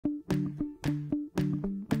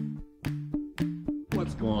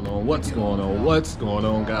What's going on? What's going on? What's going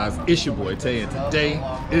on, guys? It's your boy Tay, and today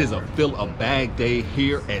it is a fill a bag day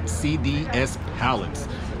here at CDs Pallets.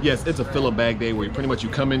 Yes, it's a fill a bag day where you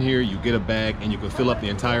come in here, you get a bag, and you can fill up the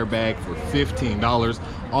entire bag for $15.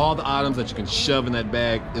 All the items that you can shove in that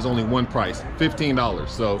bag is only one price, $15.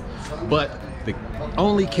 So, but the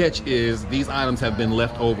only catch is these items have been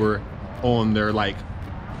left over on their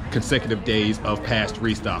consecutive days of past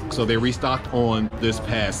restock. So they restocked on this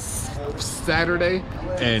past Saturday,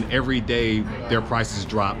 and every day their prices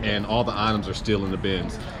drop and all the items are still in the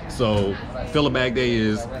bins. So fill a bag day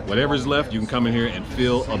is whatever's left, you can come in here and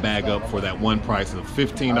fill a bag up for that one price of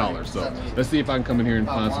 $15. So let's see if I can come in here and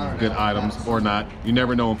find some good items or not. You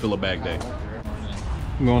never know on fill a bag day.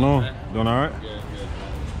 What's going on? Doing all right?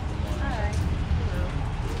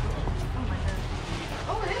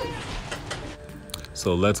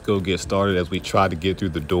 So let's go get started. As we try to get through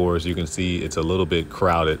the doors, you can see it's a little bit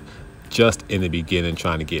crowded just in the beginning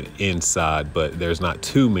trying to get inside, but there's not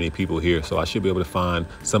too many people here, so I should be able to find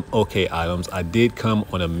some okay items. I did come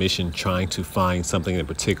on a mission trying to find something in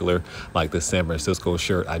particular, like the San Francisco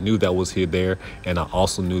shirt. I knew that was here there, and I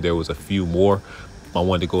also knew there was a few more. I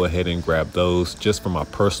wanted to go ahead and grab those just for my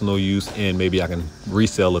personal use, and maybe I can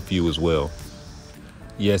resell a few as well.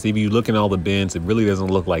 Yes, if you look in all the bins, it really doesn't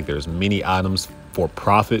look like there's many items for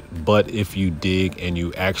profit, but if you dig and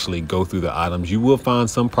you actually go through the items, you will find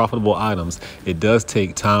some profitable items. It does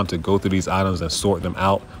take time to go through these items and sort them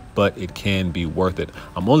out, but it can be worth it.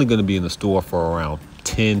 I'm only going to be in the store for around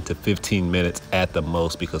 10 to 15 minutes at the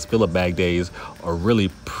most, because fill a bag days are really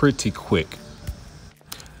pretty quick.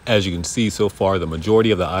 As you can see so far, the majority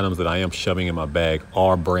of the items that I am shoving in my bag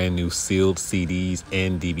are brand new sealed CDs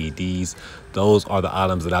and DVDs. Those are the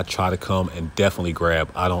items that I try to come and definitely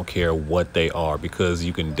grab. I don't care what they are, because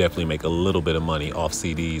you can definitely make a little bit of money off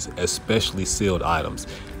CDs, especially sealed items.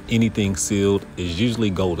 Anything sealed is usually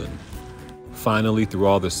golden. Finally, through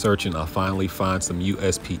all the searching, I finally find some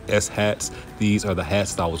USPS hats. These are the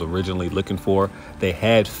hats that I was originally looking for. They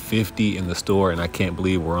had 50 in the store, and I can't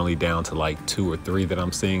believe we're only down to like 2 or 3 that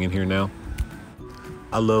I'm seeing in here now.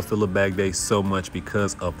 I love fill a bag day so much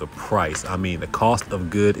because of the price. I mean, the cost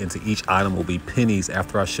of good into each item will be pennies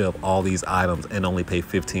after I shove all these items and only pay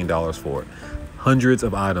 $15 for it. Hundreds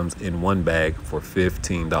of items in one bag for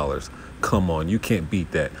 $15. Come on, you can't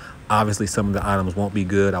beat that. Obviously, some of the items won't be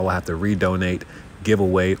good. I will have to redonate, give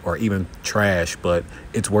away, or even trash, but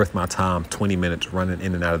it's worth my time, 20 minutes running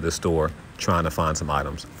in and out of the store trying to find some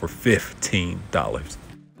items for $15.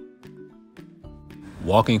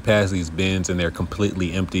 Walking past these bins and they're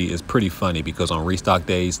completely empty is pretty funny, because on restock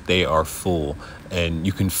days, they are full and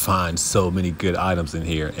you can find so many good items in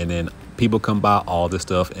here. And then people come by all this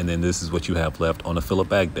stuff, and then this is what you have left on a fill a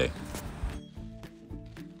bag day.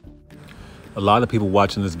 A lot of people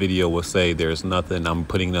watching this video will say there's nothing, I'm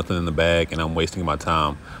putting nothing in the bag and I'm wasting my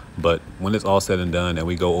time. But when it's all said and done and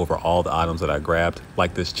we go over all the items that I grabbed,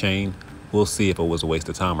 like this chain, we'll see if it was a waste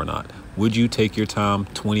of time or not. Would you take your time,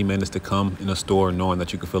 20 minutes, to come in a store knowing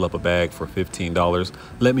that you could fill up a bag for $15?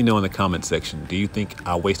 Let me know in the comment section. Do you think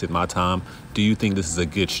I wasted my time? Do you think this is a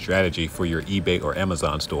good strategy for your eBay or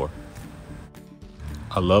Amazon store?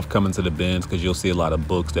 I love coming to the bins because you'll see a lot of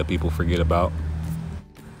books that people forget about.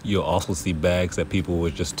 You'll also see bags that people were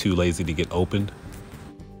just too lazy to get opened.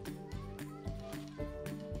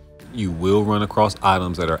 You will run across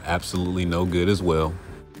items that are absolutely no good as well.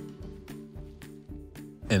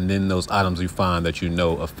 And then those items you find that you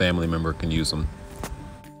know a family member can use them.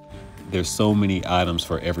 There's so many items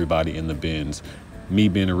for everybody in the bins. Me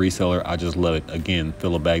being a reseller, I just love it. Again,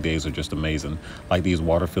 fill a bag days are just amazing. Like these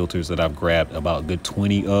water filters that I've grabbed about a good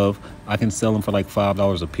 20 of, I can sell them for like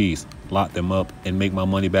 $5 a piece, lock them up, and make my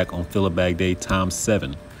money back on fill a bag day times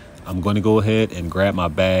 7. I'm going to go ahead and grab my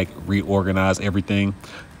bag, reorganize everything,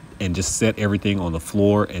 and just set everything on the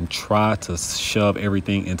floor and try to shove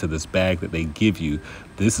everything into this bag that they give you.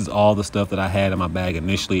 This is all the stuff that I had in my bag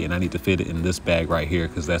initially, and I need to fit it in this bag right here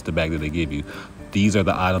because that's the bag that they give you. These are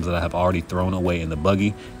the items that I have already thrown away in the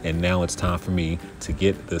buggy, and now it's time for me to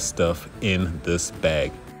get this stuff in this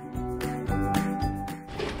bag. I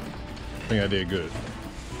think I did good.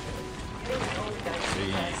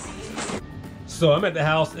 So I'm at the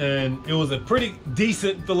house, and it was a pretty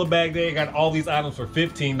decent fill a bag day. I got all these items for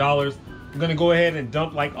 $15. I'm gonna go ahead and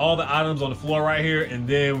dump like all the items on the floor right here, and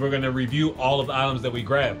then we're gonna review all of the items that we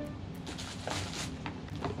grabbed.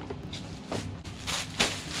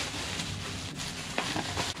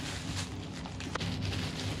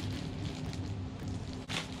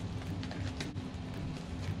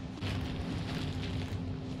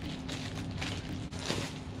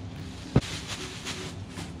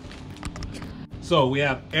 So we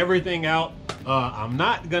have everything out. I'm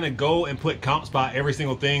not gonna go and put comps by every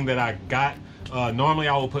single thing that I got. Normally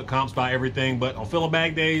I will put comps by everything, but on filler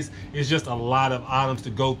bag days, it's just a lot of items to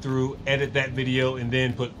go through, edit that video, and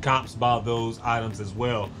then put comps by those items as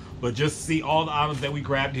well. But just see all the items that we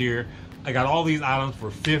grabbed here. I got all these items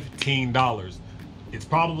for $15. It's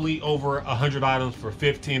probably over 100 items for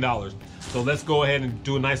 $15. So let's go ahead and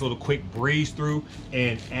do a nice little quick breeze through.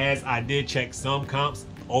 And as I did check some comps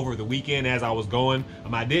over the weekend as I was going,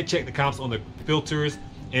 I did check the comps on the filters,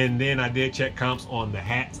 and then I did check comps on the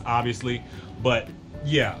hats, obviously. But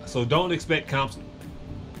yeah, so don't expect comps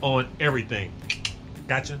on everything.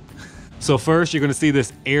 Gotcha. So first, you're gonna see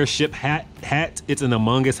this airship hat. It's an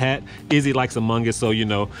Among Us hat. Izzy likes Among Us, so you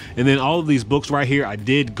know. And then all of these books right here, I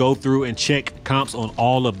did go through and check comps on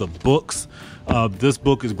all of the books. This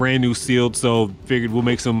book is brand new sealed, so figured we'll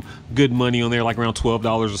make some good money on there, like around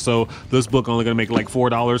 $12 or so. This book only gonna make like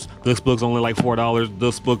 $4. This book's only like $4.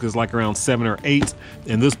 This book is like around $7 or $8.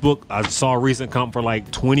 And this book, I saw a recent comp for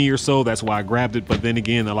like 20 or so. That's why I grabbed it. But then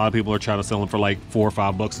again, a lot of people are trying to sell them for like $4 or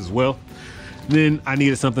 $5 as well. Then I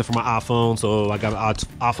needed something for my iPhone, so I got an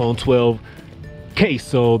iPhone 12 case,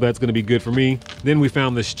 so that's gonna be good for me. Then we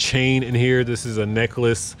found this chain in here. This is a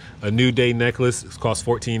necklace, a New Day necklace. It costs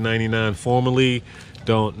 $14.99 formally.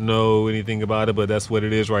 Don't know anything about it, but that's what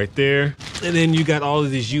it is right there. And then you got all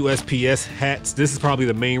of these USPS hats. This is probably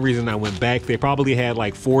the main reason I went back. They probably had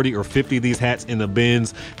like 40 or 50 of these hats in the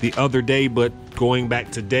bins the other day, but going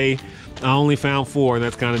back today, I only found 4, and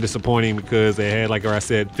that's kind of disappointing because they had, like I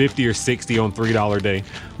said, 50 or 60 on $3 day.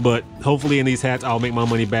 But hopefully in these hats, I'll make my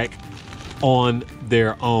money back on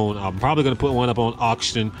their own. I'm probably gonna put one up on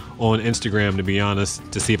auction on Instagram, to be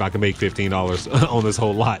honest, to see if I can make $15 on this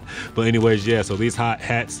whole lot. But anyways, yeah, so these hot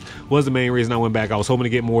hats was the main reason I went back. I was hoping to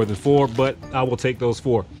get more than 4, but I will take those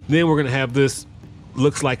 4. Then we're gonna have this,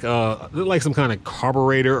 looks like some kind of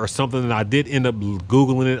carburetor or something, and I did end up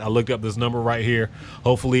Googling it. I looked up this number right here.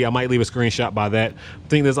 Hopefully I might leave a screenshot by that. I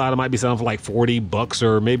think this item might be selling for like $40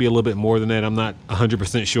 or maybe a little bit more than that. I'm not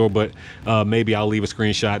 100% sure, but maybe I'll leave a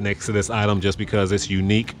screenshot next to this item just because it's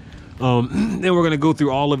unique. Then we're gonna go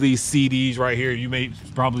through all of these CDs right here. You may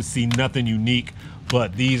probably see nothing unique,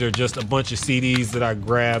 but these are just a bunch of CDs that I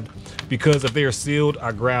grabbed because if they're sealed,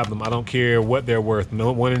 I grab them. I don't care what they're worth.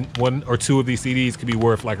 One or two of these CDs could be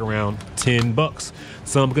worth like around $10.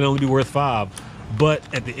 Some can only be worth $5. But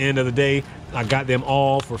at the end of the day, I got them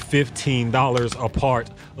all for $15 a part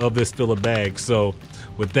of this filler bag. So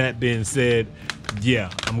with that being said, yeah,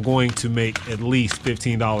 I'm going to make at least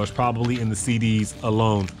 $15 probably in the CDs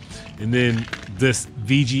alone. And then this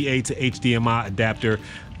VGA to HDMI adapter,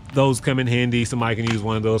 those come in handy. Somebody can use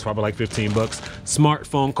one of those, probably like $15.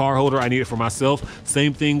 Smartphone card holder, I need it for myself.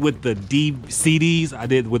 Same thing with the CDs. I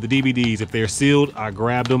did with the DVDs. If they're sealed, I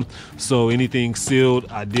grabbed them. So anything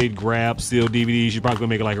sealed, I did grab sealed DVDs. You're probably gonna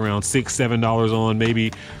make it like around $6, $7 on,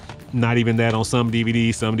 maybe not even that on some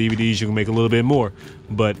DVDs. Some DVDs you can make a little bit more,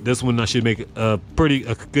 but this one I should make a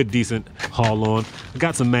good decent haul on. I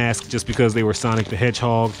got some masks just because they were Sonic the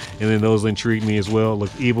Hedgehog, and then those intrigued me as well.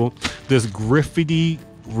 Look evil. This graffiti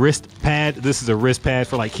wrist pad, this is a wrist pad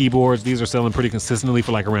for like keyboards. These are selling pretty consistently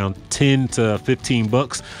for like around 10 to 15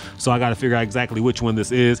 bucks. So I got to figure out exactly which one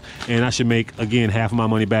this is, and I should make again half of my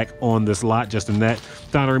money back on this lot just in that.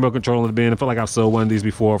 Found a remote control in the bin. I felt like I've sold one of these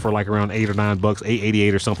before for like around $8 or $9,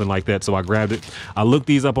 $8.88 or something like that. So I grabbed it. I looked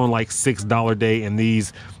these up on like $6 day, and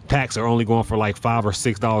these packs are only going for like $5 or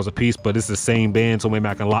 $6 a piece, but it's the same band, so maybe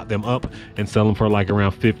I can lock them up and sell them for like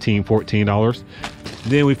around $15, $14.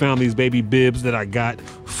 Then we found these baby bibs that I got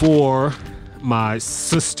for my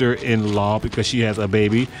sister-in-law because she has a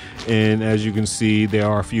baby, and as you can see, there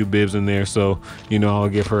are a few bibs in there, so you know, I'll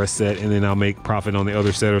give her a set and then I'll make profit on the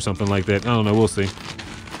other set or something like that. I don't know, we'll see.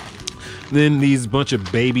 Then these bunch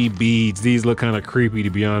of baby beads. These look kind of creepy, to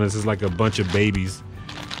be honest. It's like a bunch of babies.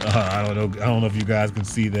 I don't know if you guys can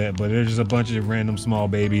see that, but there's just a bunch of random small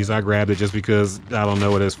babies. I grabbed it just because I don't know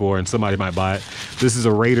what it's for and somebody might buy it. This is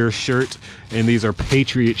a Raiders shirt, and these are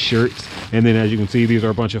Patriot shirts. And then as you can see, these are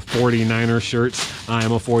a bunch of 49er shirts. I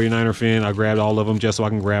am a 49er fan. I grabbed all of them just so I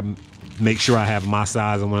can make sure I have my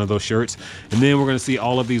size on one of those shirts. And then we're going to see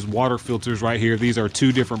all of these water filters right here. These are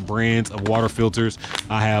 2 different brands of water filters.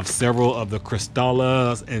 I have several of the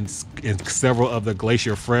Cristales and several of the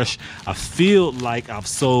Glacier Fresh. I feel like I've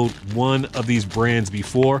sold one of these brands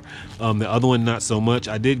before. The other one, not so much.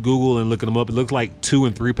 I did Google and look them up. It looked like 2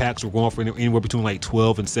 and 3 packs were going for anywhere between like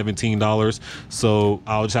 $12 and $17. So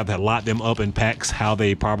I'll just have to lot them up in packs how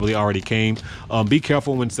they probably already came. Be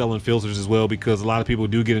careful when selling filters as well, because a lot of people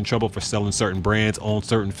do get in trouble for for selling certain brands on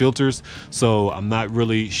certain filters. So I'm not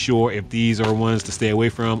really sure if these are ones to stay away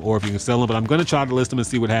from or if you can sell them, but I'm going to try to list them and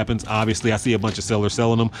see what happens. Obviously, I see a bunch of sellers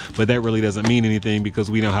selling them, but that really doesn't mean anything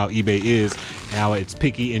because we know how eBay is, how it's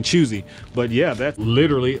picky and choosy. But yeah, that's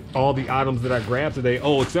literally all the items that I grabbed today.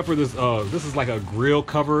 Oh, except for this, this is like a grill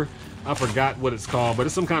cover. I forgot what it's called, but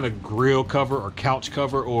it's some kind of grill cover or couch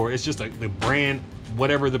cover, or it's just the brand,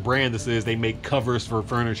 whatever the brand this is. They make covers for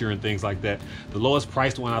furniture and things like that. The lowest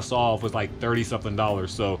priced one I saw was like $30-something.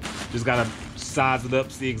 So just gotta size it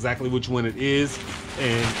up, see exactly which one it is,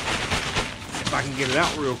 and if I can get it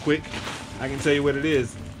out real quick, I can tell you what it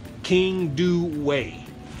is. King Do Way.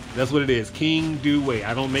 That's what it is. King Do Way.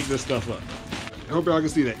 I don't make this stuff up. I hope y'all can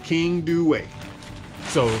see that. King Do Way.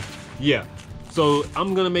 So yeah. So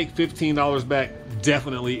I'm gonna make $15 back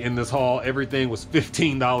definitely in this haul. Everything was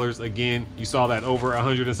 $15. Again, you saw that, over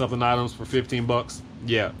 100 and something items for 15 bucks.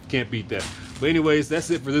 Yeah, can't beat that. But anyways, that's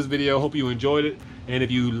it for this video. Hope you enjoyed it. And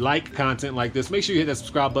if you like content like this, make sure you hit that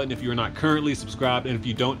subscribe button if you're not currently subscribed. And if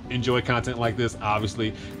you don't enjoy content like this,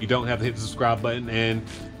 obviously you don't have to hit the subscribe button. And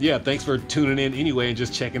yeah, thanks for tuning in anyway and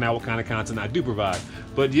just checking out what kind of content I do provide.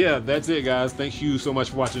 But yeah, that's it, guys. Thank you so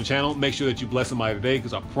much for watching the channel. Make sure that you bless somebody today,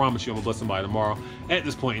 because I promise you I'm gonna bless somebody tomorrow. At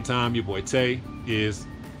this point in time, your boy Tay is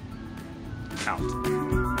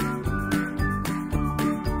out.